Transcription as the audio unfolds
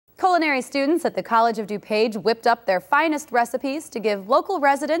Culinary students at the College of DuPage whipped up their finest recipes to give local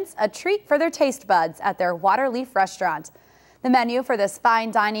residents a treat for their taste buds at their Waterleaf restaurant. The menu for this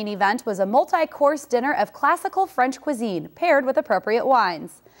fine dining event was a multi-course dinner of classical French cuisine paired with appropriate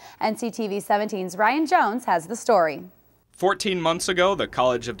wines. NCTV17's Ryan Jones has the story. 14 months ago, the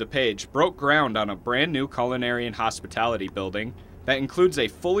College of DuPage broke ground on a brand new culinary and hospitality building that includes a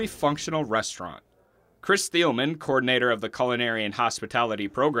fully functional restaurant. Chris Thielman, coordinator of the Culinary and Hospitality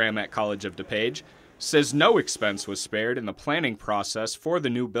program at College of DuPage, says no expense was spared in the planning process for the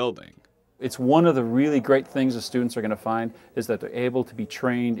new building. It's one of the really great things the students are going to find is that they're able to be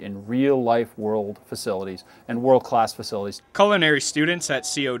trained in real-life world facilities and world-class facilities. Culinary students at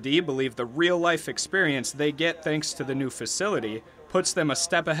COD believe the real-life experience they get thanks to the new facility puts them a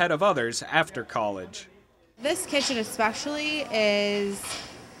step ahead of others after college. This kitchen especially is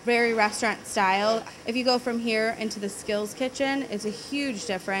very restaurant style. If you go from here into the skills kitchen, it's a huge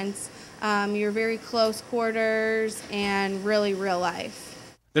difference. You're very close quarters and really real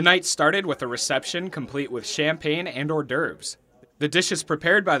life. The night started with a reception complete with champagne and hors d'oeuvres. The dishes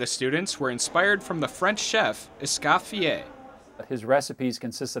prepared by the students were inspired from the French chef Escoffier. His recipes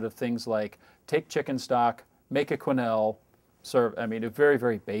consisted of things like take chicken stock, make a quenelle, serve, very,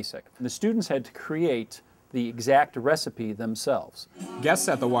 very basic. And the students had to create the exact recipe themselves. Guests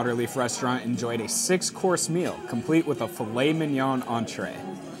at the Waterleaf restaurant enjoyed a 6-course meal, complete with a filet mignon entree.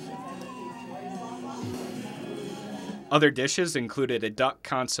 Other dishes included a duck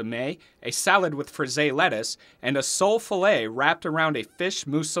consommé, a salad with frisée lettuce, and a sole filet wrapped around a fish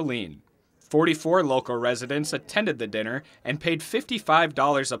mousseline. 44 local residents attended the dinner and paid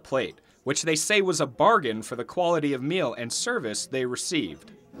 $55 a plate, which they say was a bargain for the quality of meal and service they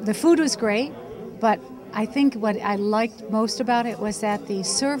received. The food was great, but I think what I liked most about it was that the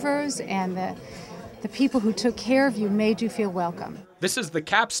servers and the people who took care of you made you feel welcome. This is the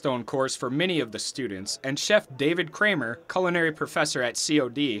capstone course for many of the students, and Chef David Kramer, culinary professor at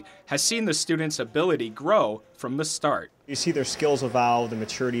COD, has seen the students' ability grow from the start. You see their skills evolve, their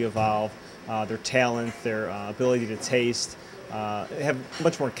maturity evolve, their talent, their ability to taste. They have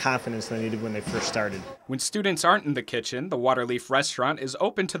much more confidence than they did when they first started. When students aren't in the kitchen, the Waterleaf restaurant is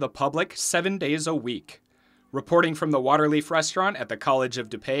open to the public 7 days a week. Reporting from the Waterleaf restaurant at the College of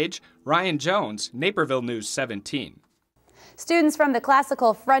DuPage, Ryan Jones, Naperville News 17. Students from the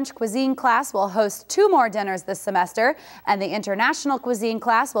classical French cuisine class will host 2 more dinners this semester, and the international cuisine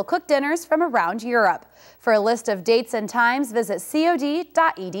class will cook dinners from around Europe. For a list of dates and times, visit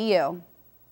cod.edu.